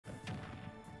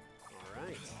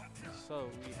So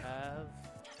we have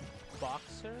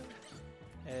Boxer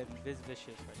and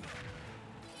VizVicious right now.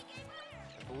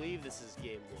 I believe this is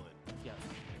game 1. Yes.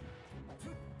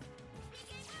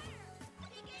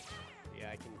 Yeah,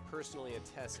 I can personally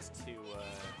attest to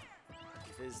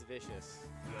VizVicious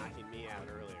knocking me out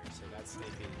earlier, so that snake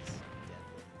is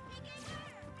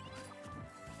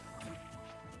deadly.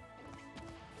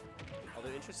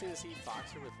 Although interesting to see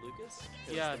Boxer with Lucas,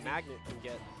 because Yeah, the magnet can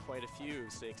get quite a few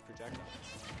snake's projectiles.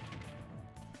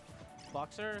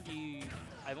 Boxer,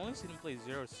 I've only seen him play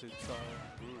Zero Suit, so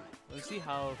let's see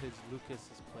how his Lucas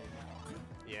is played.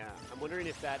 Yeah, I'm wondering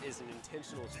if that is an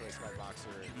intentional choice by Boxer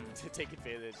to take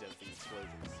advantage of the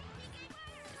explosions.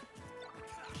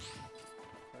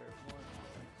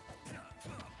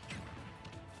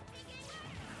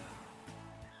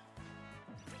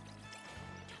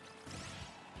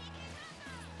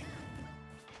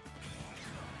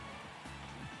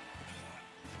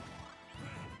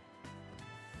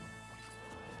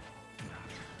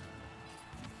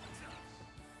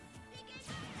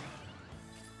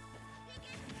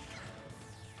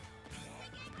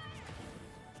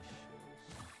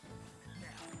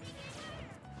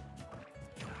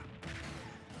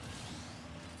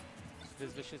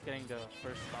 VizVicious getting the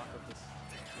first stock of this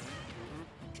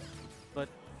game. But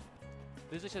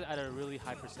VizVicious at a really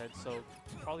high percent, so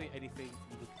probably anything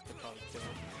from Lucas could probably kill.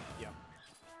 Yeah.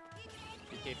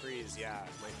 PK freeze, yeah,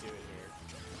 might do it here.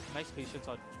 Nice patience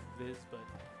on Viz, but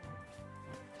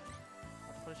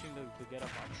not punishing the get up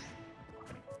option.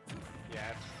 Yeah,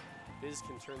 if Viz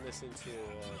can turn this into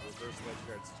a reverse ledge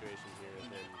guard situation here,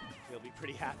 then he'll be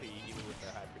pretty happy even with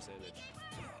their high percentage.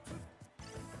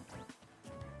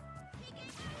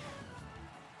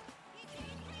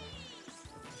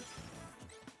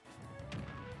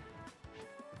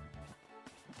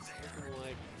 Looking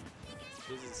like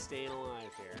Viz is staying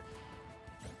alive here.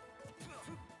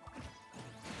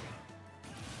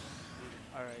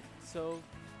 Alright, so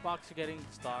Boxer getting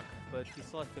stock, but he's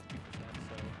still at 50%,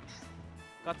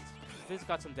 so Viz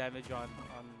got some damage on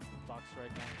Boxer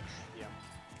right now.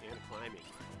 Yeah, and climbing.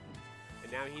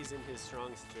 And now he's in his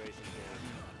strong situation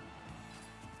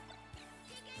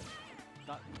here.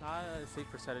 Not a safe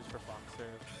percentage for Boxer.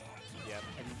 Yep.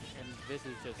 And Viz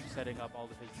is just setting up all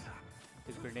of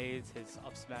his grenades, his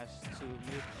up smash to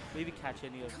maybe catch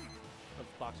any of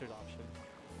Boxer's options.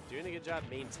 Doing a good job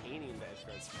maintaining the edge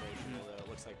guard situation, although it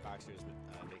looks like Boxer's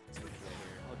making some good play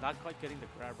here. Oh, not quite getting the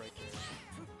grab right there.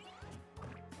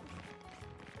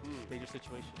 Dangerous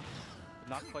situation. But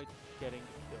not quite getting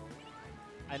the kill.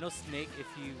 I know Snake, if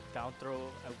you down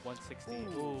throw at 160,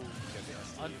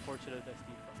 unfortunate SD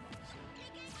from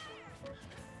Boxer.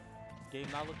 Game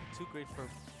not looking too great for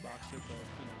Boxer, but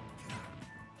you know,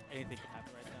 anything can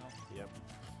happen right now. Yep.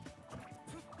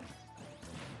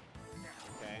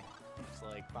 Okay. Looks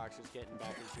like Boxer's getting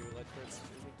back into ledge guard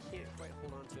situation. He can't quite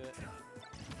hold on to it.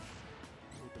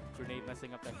 Ooh, the grenade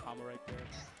messing up that combo right there.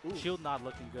 Shield not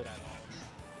looking good at all.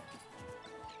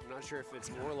 I'm not sure if it's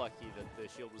more lucky that the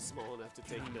shield was small enough to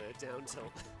take the down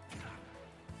tilt.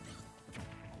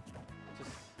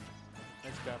 Just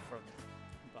nice grab from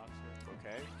Boxer.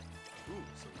 Okay. Ooh,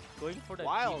 so going for the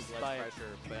wild deep ledge spike.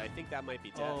 pressure, but I think that might be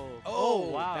dead. Oh,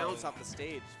 wow. Bounce off the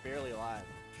stage, barely alive.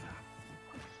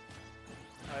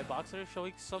 Alright, Boxer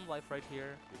showing some life right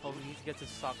here. Oh, he needs to get his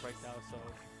stock right now, so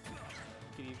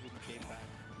he can even game back.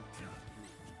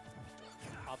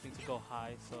 Opting to go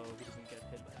high, so he doesn't get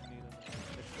hit by any of the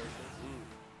explosives.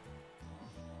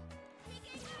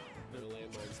 No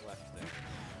landmines left there.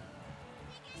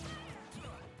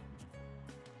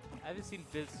 I haven't seen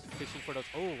Viz fishing for those.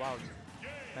 Oh, wow.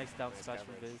 Nice down Nice smash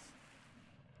from coverage. Viz.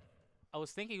 I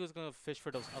was thinking he was going to fish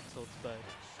for those up tilts, but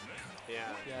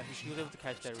Yeah. yeah, he was able to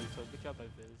catch that refill. Good job by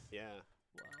Viz. Yeah.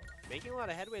 Wow. Making a lot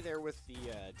of headway there with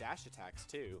the dash attacks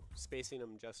too, spacing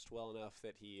them just well enough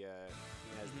that he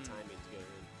has the timing to get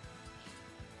in.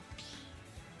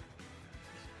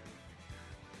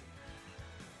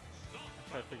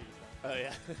 Try to figure this out. Oh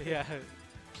yeah. Yeah. Alright,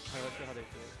 let's see how they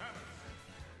do it.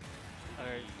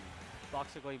 Alright,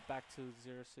 Boxer going back to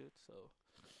Zero Suit, so.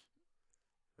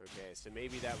 Okay, so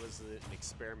maybe that was an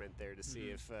experiment there to see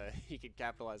if he could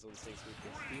capitalize on Snake's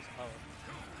weakness.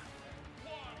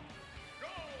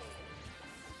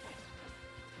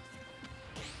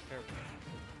 Careful.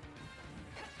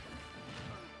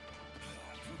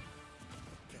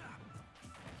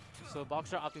 So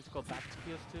Boxer opting to go back to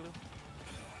PS2.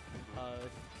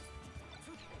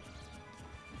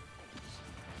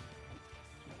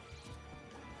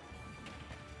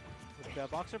 Yeah,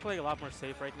 Boxer playing a lot more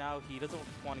safe right now. He doesn't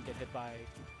want to get hit by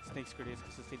Snake's grenades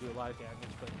because they do a lot of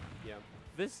damage, but Yeah.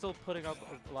 Viz still putting up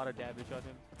a lot of damage on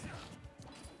him.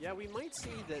 Yeah, we might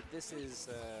see that this is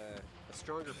a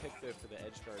stronger pick though for the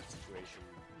edge guard situation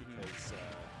because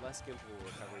less gimpable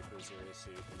recovery for Zero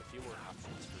Suit and a few more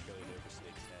options for going over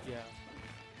Snake's head. Yeah.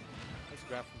 Nice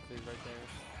grab from Viz right there.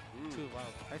 Wow.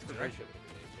 Nice Direct progression.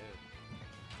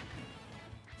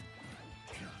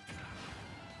 yeah.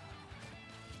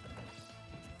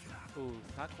 Ooh,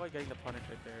 not quite getting the punish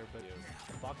right there, but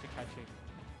Boxer catching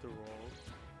the roll.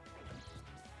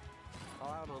 Call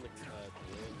out on the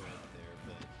limb right there,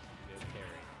 but no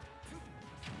parry.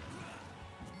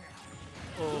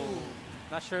 Oh,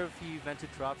 not sure if he meant to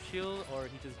drop shield or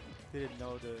he just didn't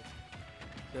know the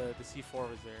C4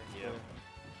 was there. Yeah.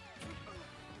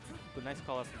 But nice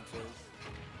call out from Viz.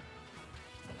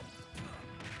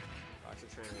 Boxer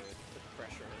trying to put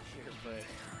pressure on here, but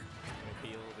it'll be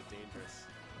a little bit dangerous.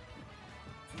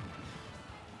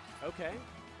 Okay.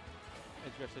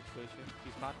 Edge guard situation.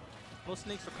 He's not. Most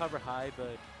Snakes recover high,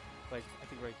 but like I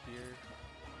think right here.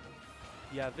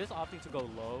 Yeah, Viz opting to go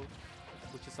low,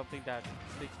 which is something that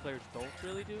Snakes players don't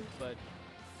really do, but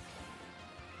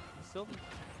still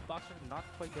Boxer not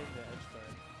quite getting the edge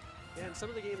guard. Yeah, in some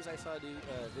of the games I saw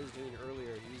Viz doing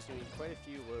earlier, he was doing quite a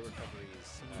few low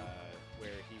recoveries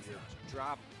where he would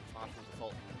drop off of the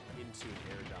vault into an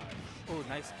air dodge. Oh,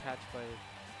 nice catch by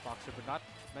Boxer, but not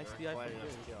nice DI from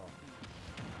Viz.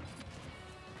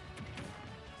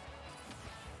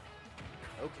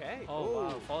 Okay. Oh,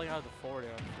 wow, falling out of the forward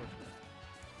air, unfortunately.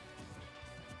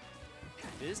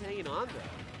 Viz hanging on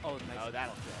though. Oh, nice. Oh,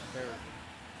 that'll kill. There we go.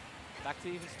 Back to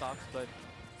even stocks, but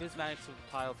Viz managed to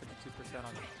pile 52%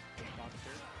 on the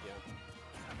Boxer. Yeah.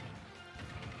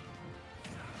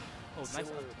 Oh, nice.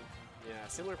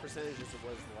 Similar percentage as it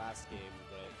was the last game,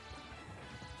 but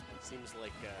it seems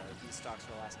like these stocks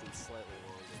are lasting slightly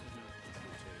longer.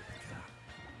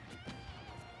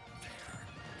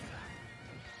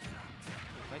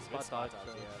 Nice spot dodge.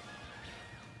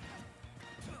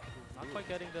 Not quite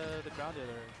getting the ground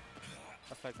dealer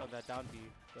effect on that down B,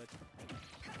 but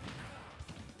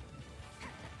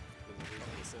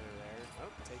the center there. Oh,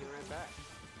 taking it right back.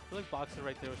 I feel like Boxer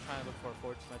right there was trying to look for a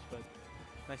forward smash, but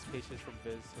nice patience from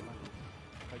Viz to not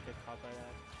quite get caught by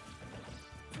that.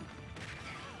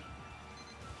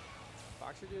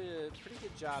 Boxer doing a pretty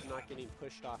good job not getting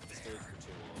pushed off the stage for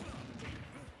too long.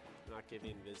 Not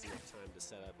giving Viz enough time to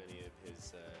set up any of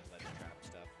his ledge trap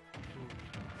stuff.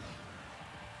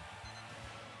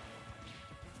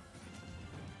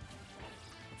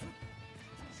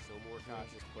 Still more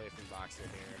cautious play from Boxer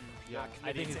here. Yeah,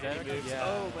 I think he's any better. moves. Yeah.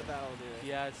 Oh, but that'll do it.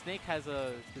 Yeah, Snake has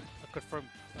a confirm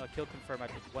kill confirm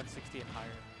at 160 and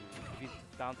higher. If he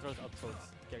down throws up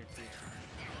tilts, guaranteed.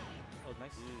 Oh,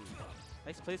 nice.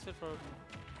 Nice placement from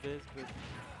Viz, but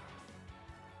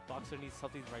Boxer needs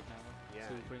something right now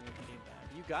to bring the game back.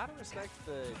 You gotta respect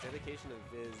the dedication of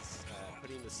Viz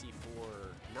putting the C4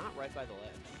 not right by the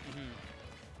ledge.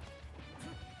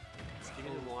 It's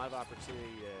giving him a lot of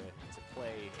opportunity to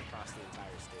play across the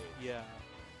entire stage. Yeah.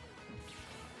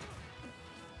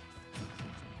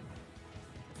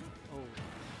 Oh.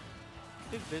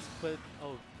 I think Viz put.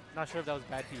 Oh, not sure if that was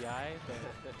bad DI,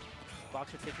 but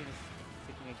Boxer taking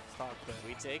a stock. But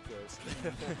we take those.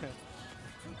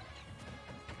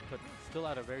 But still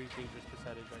at a very dangerous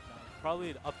percentage right now.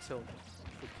 Probably an up tilt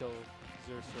would kill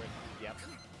Zeus right now. Yep.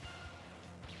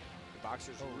 The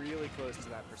Boxer's really close to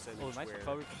that percentage. Oh, nice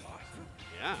recovery from Boxer.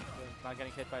 Yeah. Not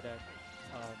getting hit by that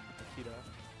Akita.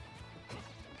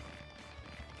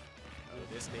 Oh,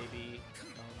 this may be.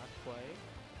 No, not quite.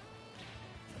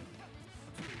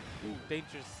 Ooh,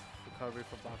 dangerous recovery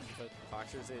from Boxer, but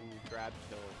Boxer's in grab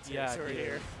kill territory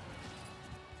here.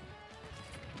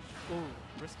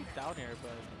 Ooh, risky down air,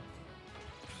 but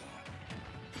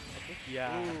I think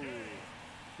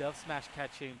Dove smash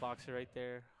catching Boxer right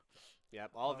there.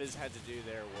 Yep, all Viz had to do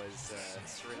there was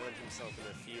surround himself in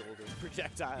a field of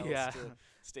projectiles to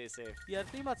stay safe. Yeah, the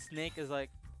thing about Snake is like,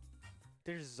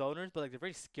 there's zoners, but like they're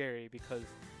very scary because,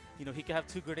 you know, he can have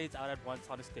 2 grenades out at once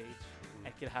on a stage,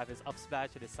 and he can have his up smash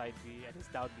and his side B and his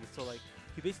down B. So like,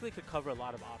 he basically could cover a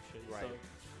lot of options. Right. So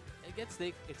against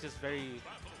Snake, it's just very,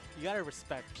 you gotta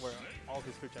respect where all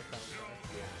his projectiles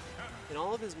are. Yeah. And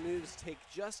all of his moves take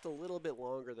just a little bit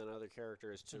longer than other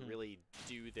characters to really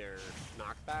do their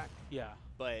knockback. Yeah.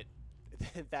 But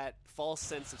that false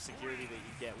sense of security that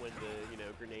you get when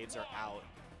the grenades are out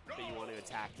that you want to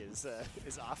attack is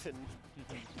often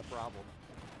a problem.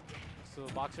 So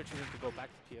Boxer choosing to go back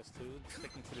to PS2,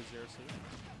 sticking to the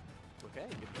 0-2. Okay,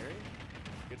 good parry.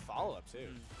 Good follow-up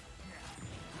too.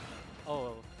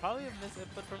 Oh, probably a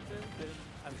misinput from Viz.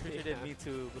 I'm sure he didn't mean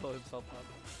to blow himself up.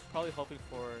 Probably hoping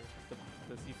for the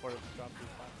C4 to drop to his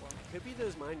platform. Could be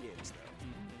those mind games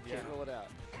though. Can't rule it out.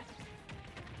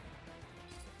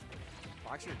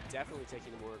 Boxer definitely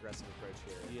taking a more aggressive approach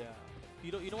here. Yeah.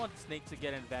 You don't want Snake to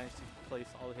get an advantage to place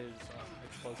all his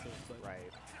explosives, but Right.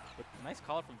 But nice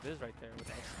call from Viz right there with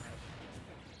the up smash.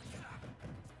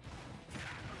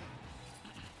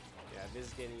 Yeah,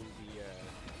 Viz getting the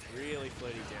really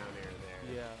floaty down air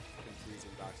there. Yeah.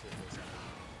 Confusing Boxer for a second.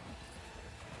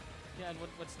 Yeah, and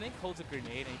when Snake holds a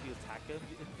grenade and you attack him,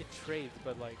 it trades,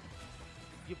 but like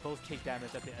you both take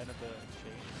damage at the end of the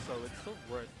exchange, so it's still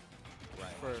worth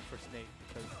for Snake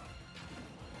because.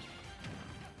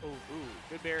 Oh, ooh,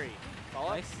 good berry. Follow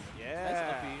up? Nice. Yeah. Nice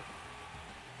uppy.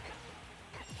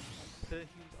 This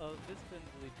didn't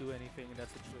really do anything in that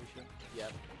situation.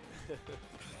 Yep.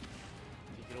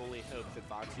 You can only hope that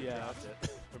Boxer dropped it.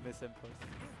 Or miss input.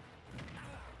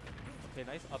 Okay,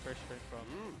 nice upper straight from.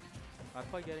 Not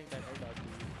quite getting that air dodge.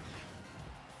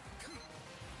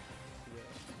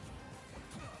 Yeah.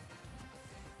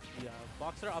 Yeah,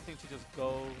 Boxer opting to just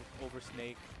go over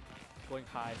Snake, going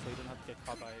high so he doesn't have to get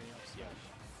caught by any up smash.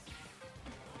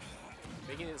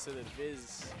 Making it so that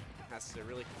Viz has to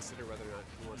really consider whether or not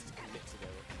he wants to commit to the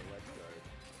ledge guard.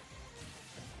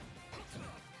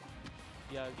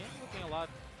 Yeah, the game's looking a lot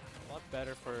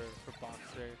better for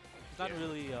Boxer. He's not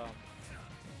really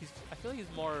I feel like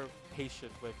he's more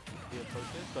patient with the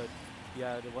approaches, but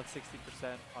yeah, the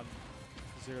 160% on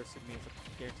zero suit means a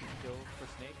guaranteed kill for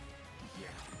Snake.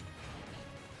 Yeah.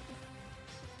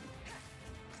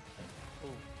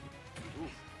 Oh.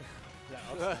 Ooh.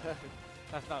 Yeah,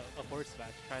 that's not a forward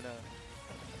smash. Trying to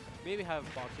maybe have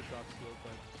Boxer drop shield,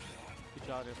 but good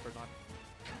job there for not.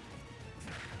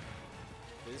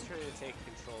 Viz trying to take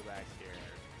control back here.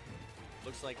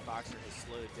 Looks like Boxer has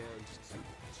slowed down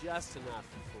just enough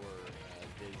for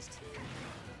Viz to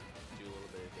do a little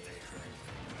bit of damage right.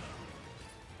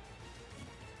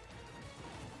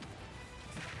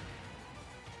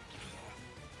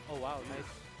 Oh wow,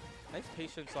 nice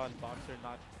patience on Boxer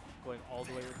not going all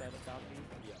the way with that down B.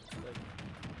 Yeah. But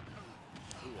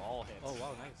ooh, all hits. oh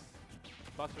wow, nice.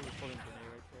 Boxer was holding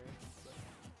grenade right there.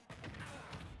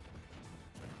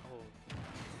 Oh.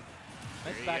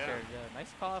 Nice back air, yeah.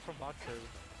 Nice call out from Boxer.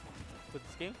 But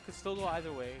this game could still go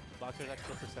either way. Boxer's at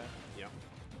 4%. Yeah.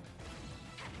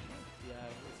 Yeah,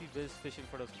 I see Viz fishing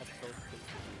for those up tilts.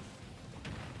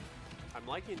 I'm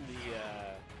liking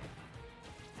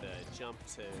the jump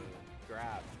to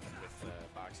grab with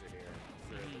Boxer here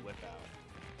for the whip out.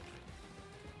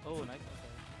 Oh, nice.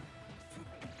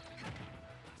 Okay.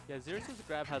 Yeah, Zerus's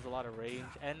grab has a lot of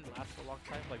range and lasts for a long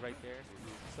time, like right there.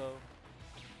 So,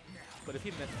 but if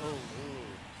he missed,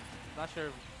 not sure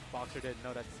if Boxer didn't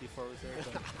know that C4 was there.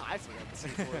 But I forgot the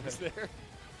C4 was there.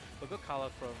 But good call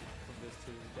out from this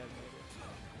to detonate it.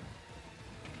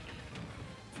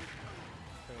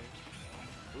 Okay.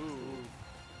 Ooh.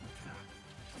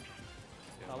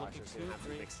 Yeah, Looking Boxer's gonna have to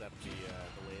 2-3. mix up the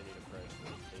landing approach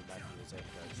when getting back to his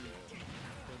edge guards there.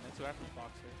 Okay, nice grab from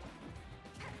Boxer.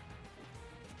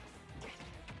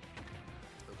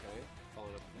 Okay,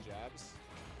 following up with the jabs.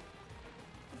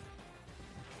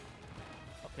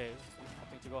 Okay,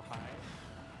 opting to go high.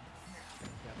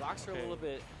 Yeah, Boxer a little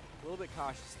bit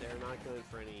cautious there, not going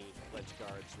for any ledge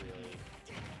guards really.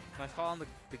 Nice call on the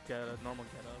normal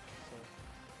get up. So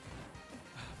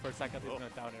for a second, he's gonna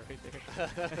down it right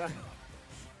there.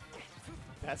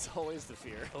 That's always the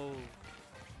fear. Oh,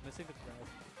 missing the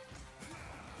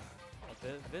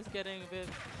grab. Viz getting a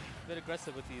bit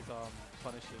aggressive with these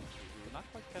punishes. But not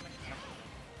quite connecting.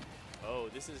 Oh,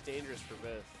 this is dangerous for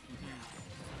Viz.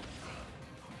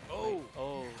 Oh.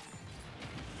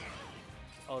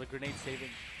 Oh, the grenade saving.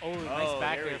 Oh, nice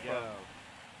back there air we go. from.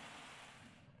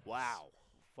 Wow.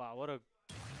 Wow, what a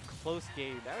close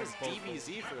game. That was for both of them.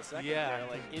 DBZ for a second Yeah. there,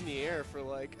 like in the air for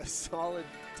like a solid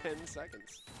 10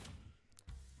 seconds.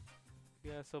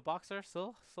 Yeah, so Boxer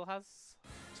still has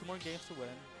 2 more games to win.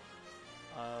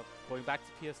 Going back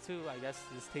to PS2, I guess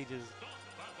this stage is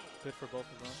good for both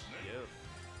of them. Yeah.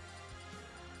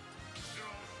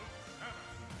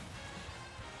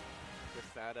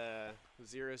 With that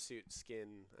Zero Suit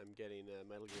skin, I'm getting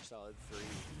Metal Gear Solid 3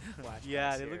 flashbacks.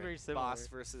 Yeah, they here. look very similar. Boss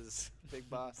versus Big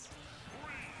Boss.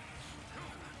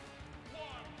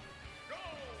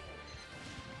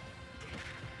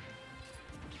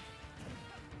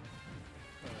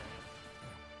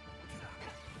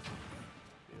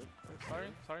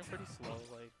 Starting pretty slow,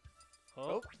 like.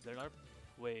 Oh, they're not.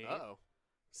 Wait. Uh-oh.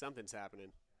 Something's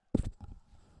happening.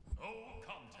 No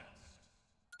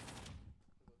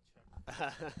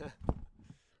contest.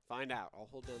 Find out. I'll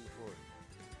hold down the fort.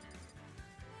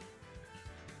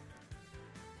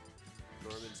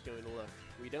 Norman's going to look.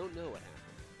 We don't know what happened.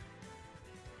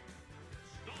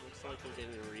 Looks like we're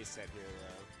getting a reset here,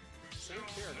 though. Same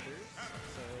characters,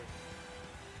 so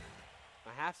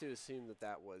have to assume that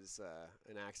that was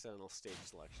an accidental stage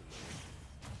selection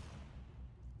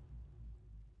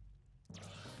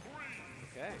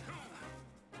there. Okay.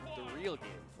 The real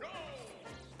game.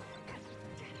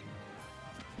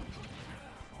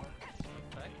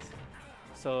 Perfect.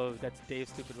 So that's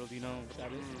Dave's stupid rule. Do you know what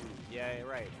that is? Yeah,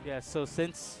 right. Yeah. So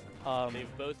since They've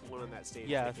both won on that stage.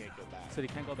 yeah, They can't go back. so they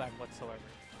can't go back whatsoever.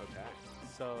 Okay.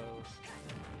 So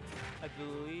I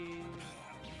believe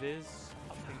Viz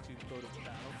opting to go to the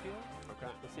battlefield. Okay.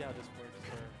 Let's see how this works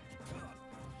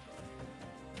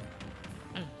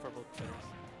for both players.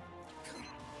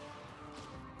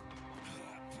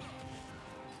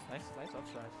 Nice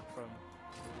upside from Viz.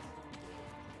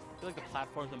 I feel like the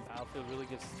platforms in Battlefield really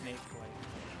give Snake like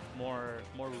more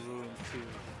room to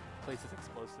place his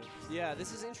explosives. Yeah,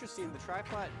 this is interesting. The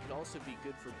tripod could also be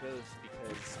good for both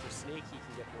because for Snake he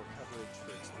can get more coverage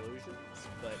for explosions,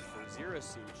 but for Zero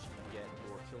Suit he can get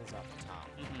more kills off the top.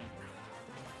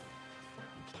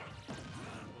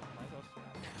 Nice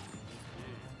upside.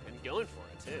 And going for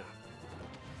it too.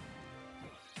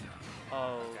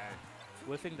 Oh, Okay.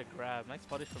 whiffing the grab. Nice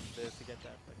punish from Viz to get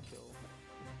that kill.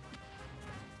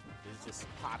 He's just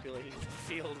populating the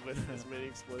field with as many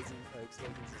explosions as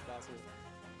possible.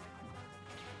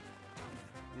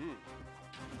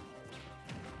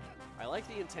 I like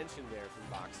the intention there from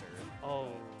Boxer. Oh,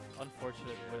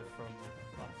 unfortunate whiff from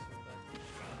Boxer.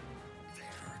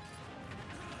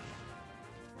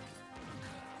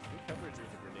 Good coverage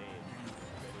with the grenade.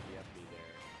 Ready the FB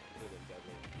there. Could have been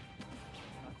deadly.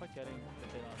 Not quite getting the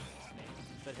hit on Snake.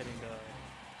 Instead hitting the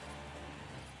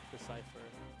Cypher.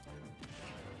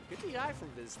 Good DI from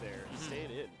Viz there,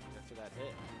 staying in after that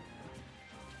hit.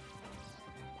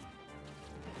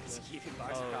 Just keeping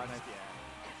Boxer Oh, Cox, nice.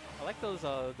 yeah. I like those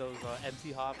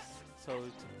empty hops. So to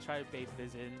try to bait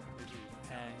Viz in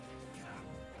and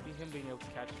him being able to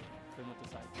catch him with the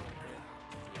Cypher.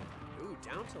 Ooh,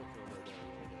 down tilt combo there,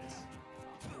 really nice.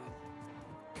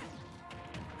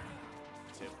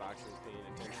 See if Boxer is paying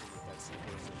attention with that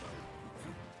sequence so far.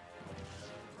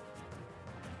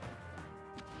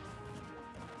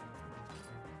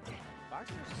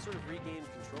 Boxer's just sort of regained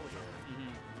control here.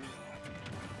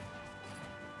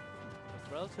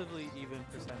 Relatively even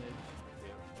percentage.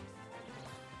 Yeah.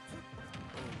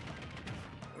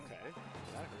 Okay,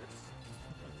 that hurts.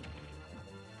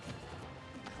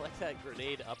 I like that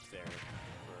grenade up there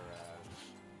for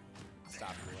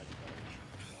stopping the ledge play.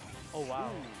 Oh wow.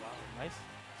 Ooh. Wow, nice.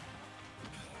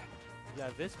 Yeah,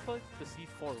 this put the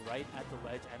C4 right at the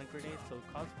ledge and a grenade, so it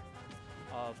caused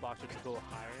Boxer to go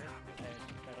higher, and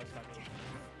that was not good.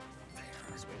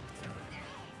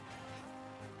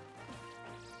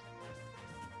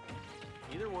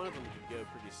 Either one of them could go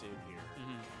pretty soon here.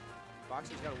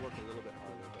 Boxer's got to work a little bit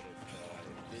harder, but if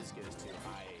Viz goes too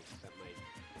high, that might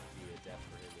be a death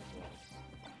for him as well.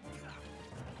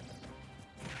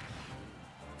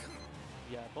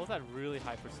 Yeah, both had really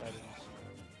high percentage.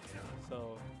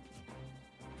 So,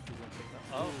 he's gonna take that.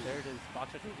 Oh, there it is.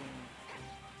 Boxer taking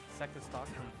second stock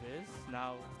from Viz.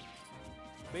 Now,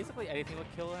 basically anything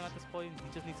would kill him at this point.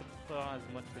 He just needs to put on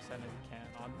as much percent as he can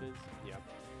on Viz. Yep.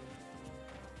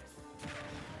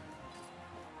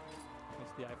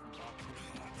 Nice DI from Boxer.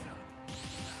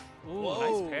 Ooh, Whoa.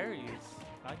 nice parries.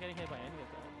 Not getting hit by any of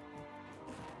that.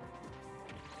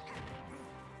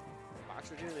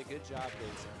 Boxer doing a good job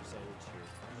getting some percentage here on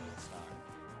the stock.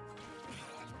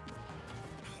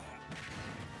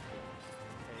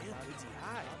 Okay, Man, not good even-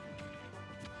 DI.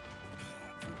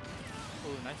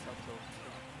 Oh, nice up tilt.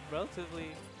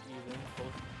 Relatively even,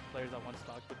 both players at one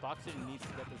stock, but Boxer needs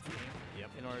to get this game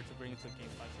in order to bring it to a game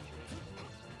 5 situation.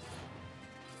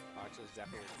 Boxer's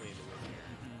definitely playing to win here.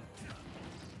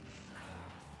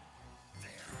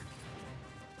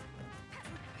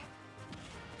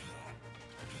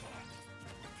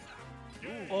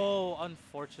 Oh,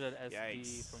 unfortunate SD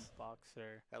Yikes. from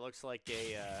Boxer. That looks like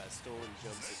a stolen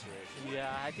jump situation.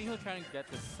 Yeah, I think he was trying to get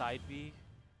the side B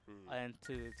and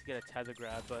to get a tether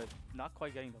grab, but not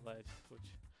quite getting the ledge, which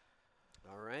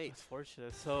All right. is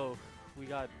fortunate. So we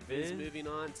got Viz Viz. moving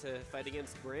on to fight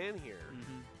against Gran here.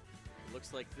 Mhm.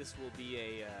 Looks like this will be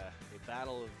a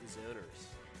battle of the zoners.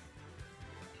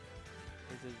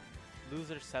 This is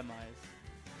loser semis.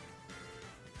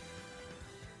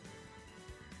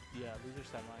 Yeah, loser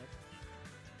semis.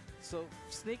 So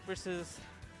Snake versus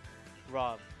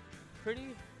Rob.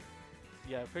 Pretty,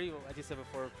 as you said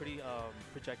before, pretty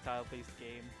projectile-based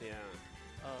game. Yeah.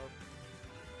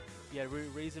 Yeah,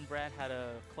 Raisin Bran had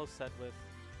a close set with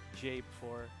Jay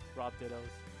before Rob Dittos.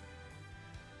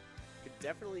 Could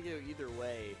definitely go either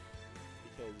way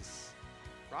because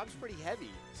Rob's pretty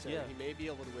heavy, so Yeah. he may be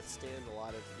able to withstand a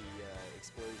lot of the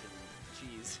explosion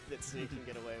cheese immunities that Snake can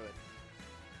get away with.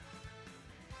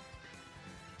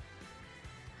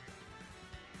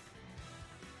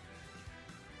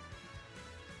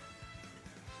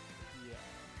 Yeah.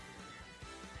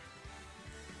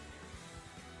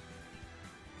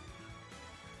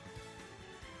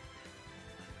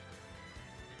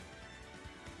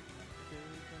 They're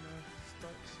gonna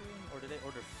start soon, or did they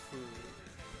order food?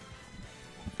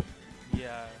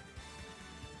 Yeah.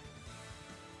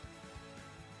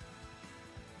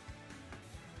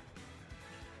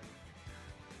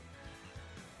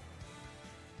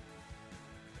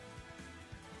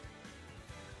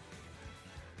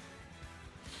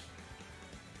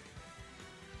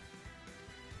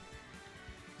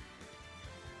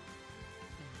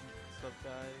 What's up,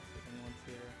 guys? If anyone's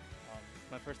here,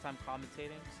 it's my first time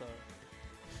commentating, so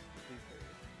please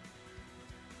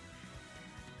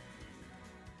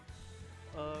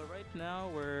hurry. Right now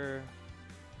we're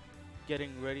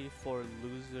getting ready for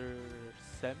loser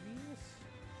semis,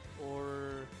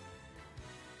 or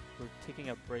we're taking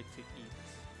a break to eat.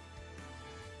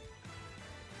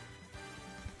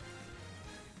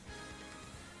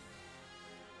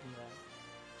 Yeah.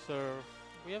 So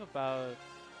we have about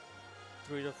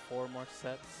 3 to 4 more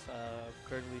sets.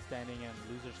 Currently standing in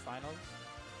losers finals.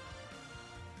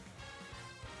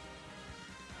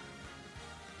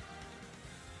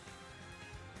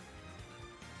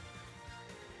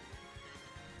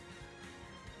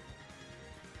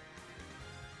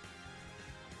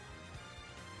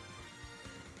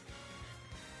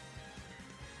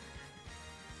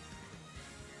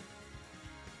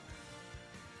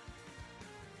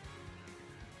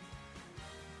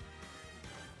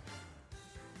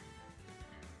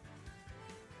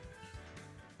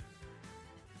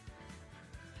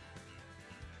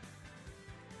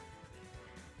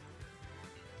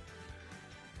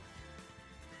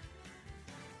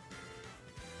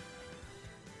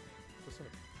 What's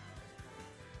up?